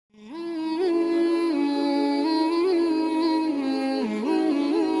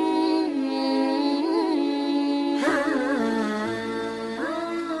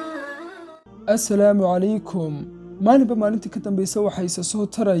assalaamu calaykum maalinba maalintii ka dambaysa waxaa isa soo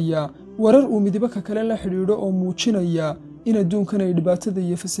taraya warar uu midba ka kale la xidhiidho oo muujinaya in adduunkan ay dhibaatada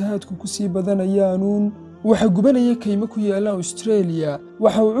iyo fasahaadku ku sii badanayaanuun waxa gubanaya kaymo ku yaala Australia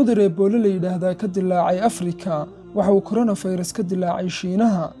waxa uu cudur Ebola la yiraahdaa ka dilaacay Afrika waxa uu coronavirus ka dilaacay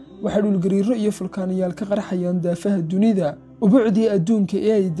Shiinaha waxa dhulgariiro iyo fulkaaniyaal ka qarxayaan daafaha dunida ubuucdii adduunka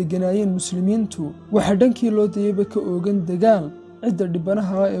ee ay deganaayeen muslimiintu waxa dhankii loo dayaba ka oogan dagaal cidda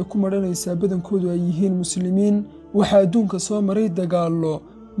dhibanaha ee ku maranaysa badankoodu ay yihiin muslimiin waxa adduunka soo maray dagaallo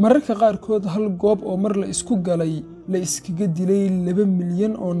mararka qaarkood hal goob oo mar la isku galay la iskaga dilay 2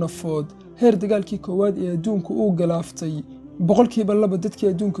 milyan oo nafood heer dagaalkii koowaad ee adduunku uu galaaftay boqolkiiba 2 dadkii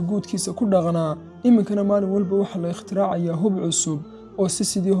adduunka guudkiisa ku dhaqnaa iminkana maalin walba waxa la ikhtiraacaya hub cusub oo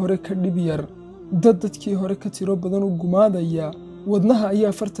sidii hore ka dhib yar dadkii hore ka tiro badan u gumaadaya wadnaha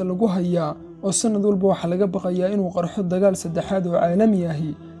ayaa farta lagu hayaa oo sanad walba waxa laga baqayaa inuu qarxo dagaal saddexaad oo caalami ah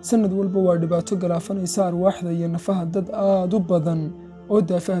sanad walba waa dhibaato galaafanaysa arwaaxda iyo nafaha dad aad u badan oo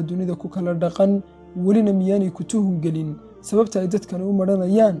daafaha dunida ku kala dhaqan welina miyaanay ku tuhun gelin sababta ay dadkan u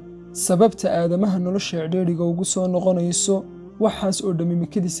maranayaan sababta aadamaha nolosha dheeriga ugu soo noqonayso waxaas oo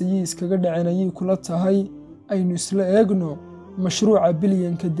dhamimikadiisa iskaga dhacanayay kula tahay aynu isla eegno mashruuca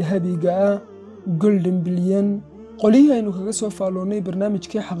bilyanka dahabiga ah golden bilyan qolihii aynu kaga soo faaloonay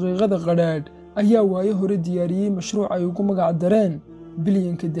barnaamijkii xaqiiqada qadhaadh ayaa waayo hore diyaariyey mashruuc ay ugu magac dareen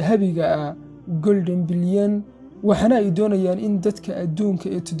bilyanka dahabiga ah golden bilyan waxaana ay doonayaan in dadka adduunka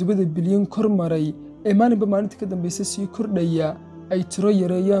ee 7 bilyan kor maray ee maalinba maalinta ka dambaysa sii kordhaya ay tiro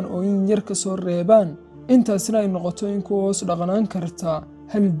yareeyaan oo in yar ka soo reebaan intaasina ay noqoto in ku hoos dhaqanaan karta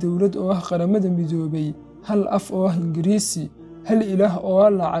hal dawlad oo ah qaramada midoobay hal af oo ah Ingiriisi hal ilaah oo ah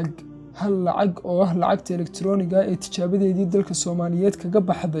lacag hal lacag oo ah lacagta elektarooniga ee tijaabadeedii dalka Soomaaliyeed kaga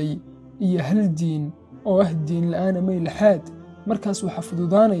baxday iyo hal diin oo ah diin la'aan ama ilxaad markaas waxa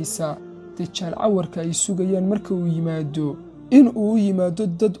fududaanaysa tijaal cawarka ay sugayaan marka uu yimaado in uu yimaado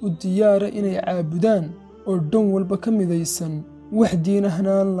dad u diyaara inay caabudaan oo dhan walba ka midaysan wax diin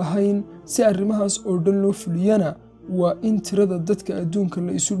ahnaan lahayn si arrimahaas oo dhan loo fuliyana waa in tirada dadka adduunka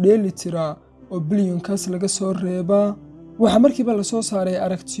la isu dheeli tiraa oo bilyankaas laga soo reebaa waxa markiiba la soo saaray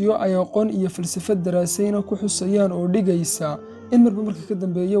aragtiyo ay aqoon iyo falsafad daraasayna ku xusayaan oo dhigaysa in marba marka ka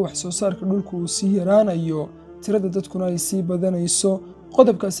dambeeya wax soo saarka dhulku uu sii yaraanayo tirada dadkuna ay sii badanayso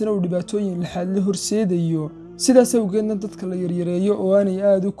qodobkaasina uu dhibaatooyin lixaad la horseedayo sidaas awgeedna dadka la yaryareeyo oo aanay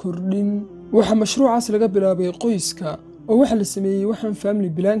aad u kordhin waxa mashruucaas laga bilaabay qoyska oo waxa la sameeyey waxaan family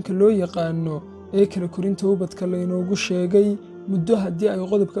planka loo yaqaano ee kala korinta ubadka la inoogu sheegay muddo haddii ay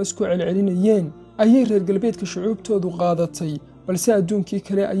qodobkaas ku celcelinayeen ayay reer galbeedka shucuubtoodu qaadatay balse adduunkii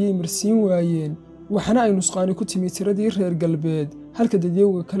kale ayay marsiin waayeen waxana ay nusqaani ku timi tiradii reer galbeed halka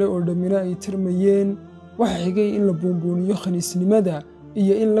dadyowga kale oo dhammina ay tirmayeen waxa xigay in la buunbuuniyo khaniisnimada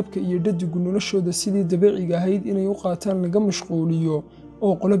iyo in labka iyo dhadigu noloshooda sidii dabiiciga ahayd inay u qaataan laga mashquuliyo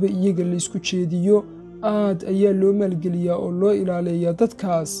oo qolaba iyaga la isku jeediyo aad ayaa loo maalgeliyaa oo loo ilaaleeyaa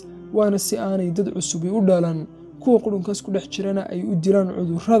dadkaas waana si aanay dad cusubi u dhalan kuwa qudhunkaas ku dhex jirana ay u dilaan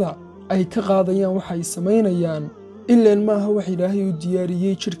cudurrada ay ka qaadayaan waxa ay samaynayaan ileen maaha wax ilaahay u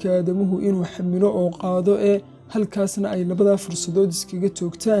diyaariyey jidhka aadamuhu inuu xamilo oo qaado halkaasna ay labadaa fursadood iskaga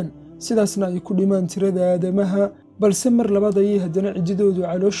toogtaan sidaasna ay ku dhimaan tirada aadamaha balse mar labaad ayay haddana cididoodu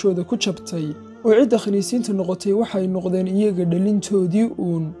calooshooda ku jabtay oo cidda khaniisiinta noqotay waxay noqdeen iyaga dhalintoodii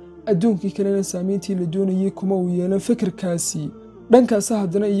uun adduunkii kalena saamayntii la doonayay kuma uu yeelan fikirkaasi dhankaasa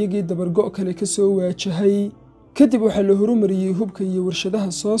haddana iyagii dabargo' kale ka soo waajahay kadib waxaa la horumariyey hubka iyo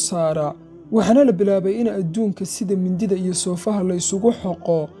warshadaha soo saara waxaana la bilaabay in adduunka sida mindida iyo soofaha la isugu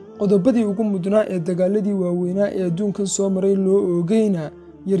xoqo qodobadii ugu mudnaa ee dagaaladii waaweynaa ee adduunkan soo maray loo oogayna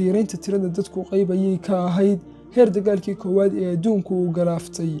yaryaraynta tirada dadku qayb ayay ka ahayd heer dagaalkii koowaad ee adduunku uu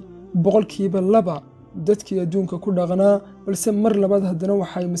galaaftay boqolkiiba 2 dadkii adduunka ku dhaqnaa balse mar labaad haddana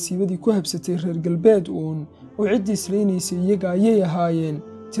waxay masiibadii ku habsatay reer galbeed uun oo ciddii islaynaysay iyaga ayay ahaayeen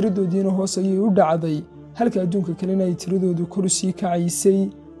tiradoodiina hoos ayay u dhacday halka adduunka kalena ay tiradoodu kor u sii kacaysay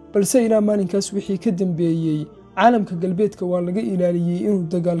balse ilaa maalinkaas wixii ka dambeeyey caalamka galbeedka waa laga ilaaliyey inuu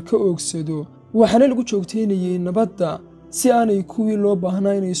dagaal ka oogsado waxaana lagu joogtaynayay nabadda si aanay kuwii loo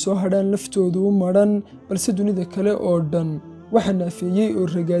baahnaa inay soo hadhaan laftoodu u maran balse dunida kale oo dhan waxa naafeeyey oo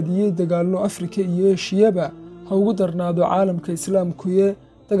ragaadiyey dagaallo Afrika iyo Eeshiyaba ha ugu darnaado caalamka islaamkuye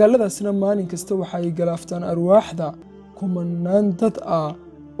dagaalladaasna maalin kasta waxa ay galaaftaan arwaaxda kumanaan dad ah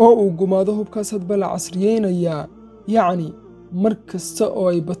oo uu gumaado hubkaas hadba la casriyeynaya yacni mar kasta oo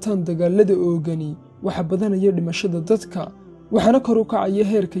ay bataan dagaallada oogani waxa badanaya dhimashada dadka waxaana kor u kacaya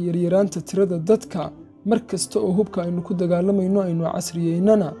heerka yaryaraanta tirada dadka mar kasta oo hubka aynu ku dagaalamayno aynu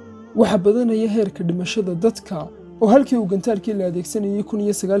casriyeynana waxa badanaya heerka dhimashada dadka oo halkii uu gantaalkii la adeegsanayay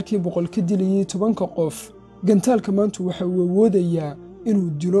 1900 ka dilayay 10 qof gantaalka maanta waxa uu awoodayaa inuu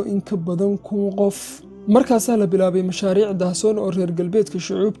dilo in ka badan 1000 qof markaasaa la bilaabay mashaariic daahsoon oo reer galbeedka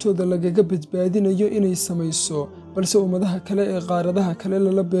shucuubtooda lagaga badbaadinayo inay samayso balse ummadaha kale ee qaaradaha kale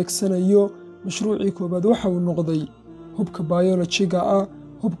lala beegsanayo mashruucii koobaad waxa uu noqday hubka biolojiga ah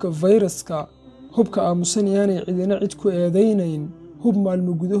hubka fayraska hubka aamusan yaanay cidina cid ku eedaynayn hub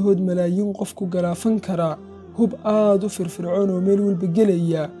maalmo gudahood malaayiin qof ku galaafan kara hub aad u firfircoon oo meel walba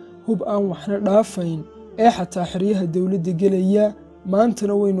gelaya hub aan waxna dhaafayn ee xataa xeryaha dawladda gelaya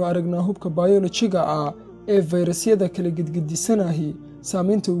maantana waynu aragnaa hubka biolojiga ah ee fayrasyada kala gedgedisanahi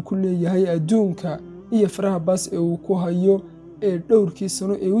saamaynta uu ku leeyahay adduunka iyo faraha baas ee uu ku hayo ee dhowrkii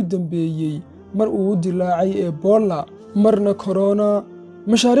sano ee u dambeeyey mar uu u dilaacay ebola marna corona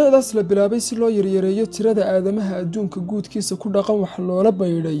mashaariicdaas la bilaabay si loo yaryareeyo tirada aadamaha adduunka guudkiisa ku dhaqan wax loola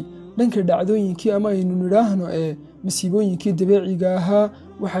baydhay dhanka dhacdooyinkii ama aynu nidhaahno masiibooyinkii dabeeciga ahaa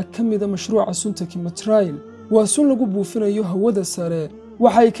waxaa ka mid a mashruuca sunta kimatrail waa sun lagu buufinayo hawada sare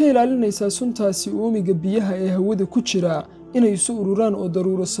waxay ka ilaalinaysaa suntaasi uumiga biyaha ee hawada ku jira inay isu ururaan oo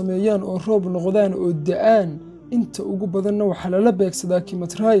daruuro sameeyaan oo roob noqdaan oo da'aan inta ugu badanna waxaa lala beegsadaa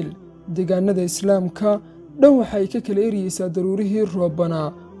kimatrail deegaanada islaamka dhan waxay ka kala eriyeysaa daruurihii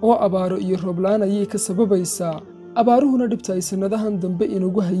roobbanaa oo abaaro iyo roobla'aan ayay ka sababaysaa abaaruhuna dhibta ay sannadahan dambe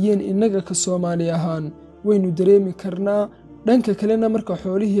inagu hayeen innaga ka Soomaali ahaan waynu dareemi karnaa dhanka kalena marka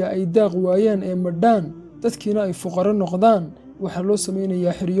xoolihii ay daaq waayaan ee madhaan dadkiina ay fuqaro noqdaan waxaa loo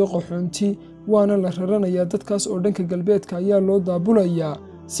samaynayaa xeryo qaxoonti waana la raranayaa dadkaas oo dhanka galbeedka ayaa loo daabulayaa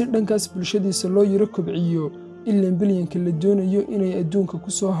si dhankaas bulshadiisa loo yaro kobciyo ilaan bilyanka la doonayo inay adduunka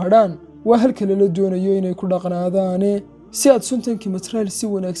ku soo hadhaan waa halka lala doonayo inay ku dhaqnaadaane si aad suntan kimatrail si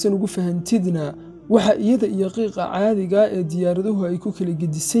wanaagsan ugu fahantidna waxa iyada iyo qiiqa caadiga ee diyaaraduhu ay ku kala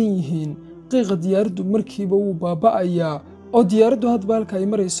gedisan yihiin qiiqa diyaaraddu markiiba wuu baaba'ayaa oo diyaaraddu hadba halka ay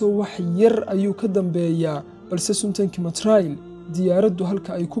marayso wax yar ayuu ka dambeeyaa balse suntan kimatrail diyaaraddu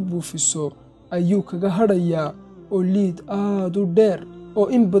halka ay ku buufiso ayuu kaga hadhayaa oo liid aad u dheer oo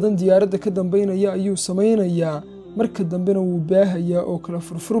in badan diyaaradda ka dambaynaya ayuu samaynayaa marka dambena wuu baahayaa oo kala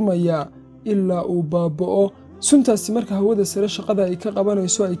furfurmayaa ilaa uu baaba'o suntaasi marka hawada sare shaqada ay ka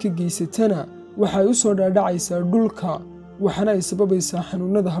qabanayso ay ka geysatana waxay u soo dhaadhacaysaa dhulka waxaana ay sababaysaa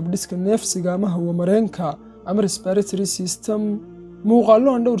xanuunada habdhiska neefsiga ama hawamareenka ama respiratory system muuqaallo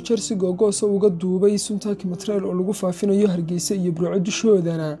aan dhowr jeer si googoosa uga duubay sunta kimatrail oo lagu faafinayo Hargeysa iyo Burco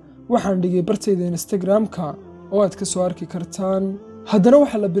dushoodana waxaan dhigay bartayda Instagram-ka oo aad ka soo arki kartaan haddana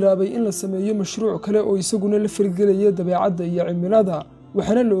waxaa la bilaabay in la sameeyo mashruuc kale oo isaguna la fargelaya dabeecadda iyo cimilada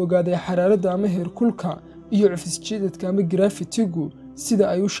waxaana la ogaaday xaraaradda ama heerkulka iyo cufisjiidadka ama graafitigu sida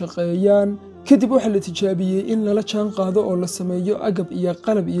ay u shaqeeyaan kadib waxaa la tijaabiyey in lala jaan qaado oo la sameeyo agab iyo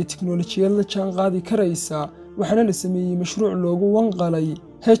qalab iyo tiknoolajiyad la jaan qaadi karaysa waxaana la sameeyey mashruuc loogu wanqalay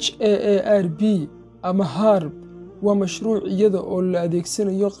HAARB ama HARB waa mashruuc iyada oo la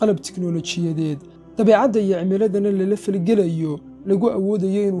adeegsanayo qalab tiknoolajiyadeed dabeecadda iyo cimiladana lala falgelayo lagu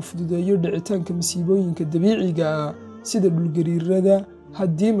awoodayo inuu fududeeyo dhicitaanka masiibooyinka dabiiciga ah sida dhulgariirada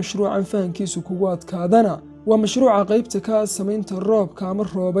haddii mashruucan fahankiisu kugu adkaadana waa mashruuca qaybta ka samaynta roobka ama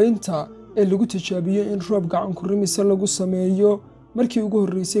roobaynta ee lagu tijaabiyo in roob gacan ku rimisa lagu sameeyo markii ugu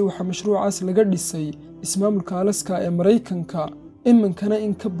horreysay waxaa mashruucaas laga dhisay ismaamulka Alaska ee Mareykanka iminkana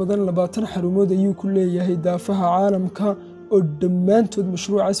in ka badan 20 xarumood ayuu ku leeyahay daafaha caalamka oo dhammaantood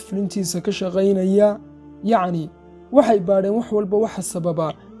mashruucaas fulintiisa ka shaqaynaya yacni waxay baadheen wax walba waxa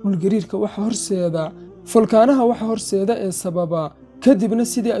sababa dhulgariirka waxa horseeda fulkaanaha waxa horseeda ee sababa kadibna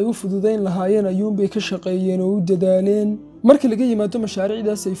sidii ay u fududayn lahaayeen ayuunbay ka shaqeeyeen oo u dadaaleen marka laga yimaado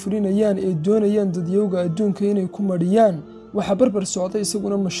mashaariicdaas ay fulinayaan ee doonayaan dadyowga adduunka inay ku mariyaan waxaa barbar socda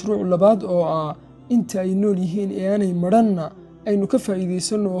isaguna mashruuc labaad oo ah inta ay nool yihiin ee aanay maranna aynu ka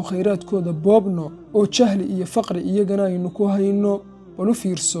faa'iidaysanno oo khayraadkooda boobno oo jahli iyo faqri iyagana aynu ku hayno bal u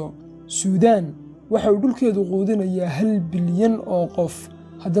fiirso Suudaan waxa uu dhulkeedu quudinayaa 1 bilyan oo qof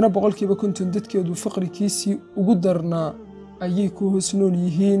haddana 50% dadkeedu faqrikiisii ugu darnaa ayay ku hoos nool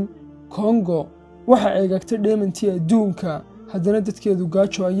yihiin Kongo waxa eegagta dheemantii adduunka haddana dadkeedu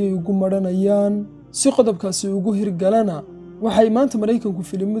gaajo ayay ugu maranayaan si qodobkaasi ugu hirgalana waxay maanta Mareykanku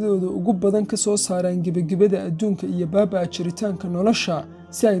filmadooda ugu badan ka soo saaraan gabagabada adduunka iyo baaba'a jiritaanka nolosha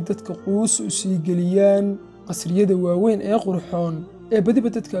si ay dadka quus u sii geliyaan qasriyada waaweyn ee qurxoon ee badiba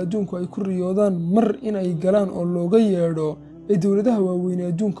dadka adduunku ay ku riyoodaan mar in ay galaan oo looga yeedho ee dawladaha waaweyn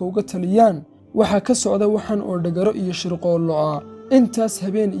adduunka uga taliyaan waxa ka socda waxan oo dhagaro iyo shirqoollo ah intaas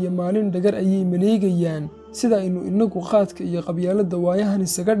habeen iyo maalin dhagar ayay maleegayaan sida aynu inagu qaadka iyo qabyaalada waayahan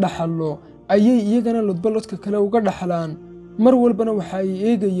isaga dhaxallo ayay iyagana lodbalodka kale uga dhaxlaan mar walbana waxa ay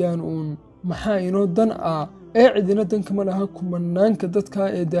eegayaan maxaa inoo dan ah ee cidina dan kama laha kumanaanka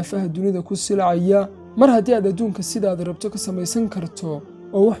dadka ee daafaha dunida ku silacaya mar haddii aad adduunka sidaad rabto ka samaysan karto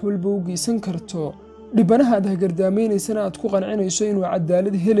oo wax walba u geysan karto dhibanaha aad hagardaamaysana aad ku qancinayso inuu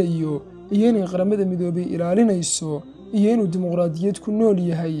cadaalad helayo iyo inay qaramada midoobay ilaalinayso iyo inuu dimuqraadiyad ku nool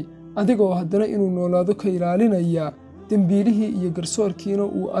yahay adiga oo haddana inuu noolaado ka ilaalinaya dembiilihii iyo garsoorkiina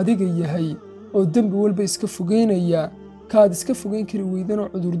uu adiga yahay oo dembi walba iska fogeynaya kaad iska fogeyn kari weydana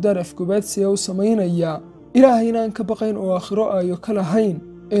cudurdaar afgobaadsiya u samaynaya ilaahayna aan ka baqayn oo aakhiro aayo ka lahayn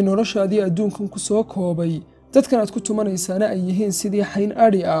ee noloshaadii adduunkan ku soo koobay dadkan aad ku tumanaysaana ay yihiin sidii xayn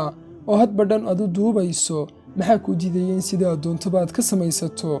adhi ah oo hadba dhan aad u duubayso maxaa kuu diidayeen sidii aad doontaba aad ka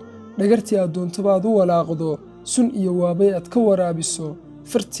samaysato dhagartii aad doontaba aad u walaaqdo sun iyo waabay aad ka waraabiso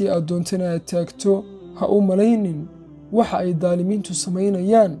fartii aad doontana aad taagto ha u malaynin waxa ay daalimiintu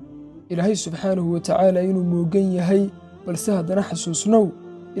samaynayaan ilaahay subxaanahu watacaala inuu moogan yahay balse haddana xasuusnow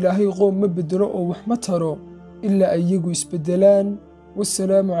ilaahay qoom ma beddelo oo wax ma taro ilaa ay iyagu isbeddelaan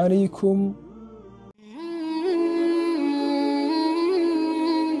wassalaamu calaykum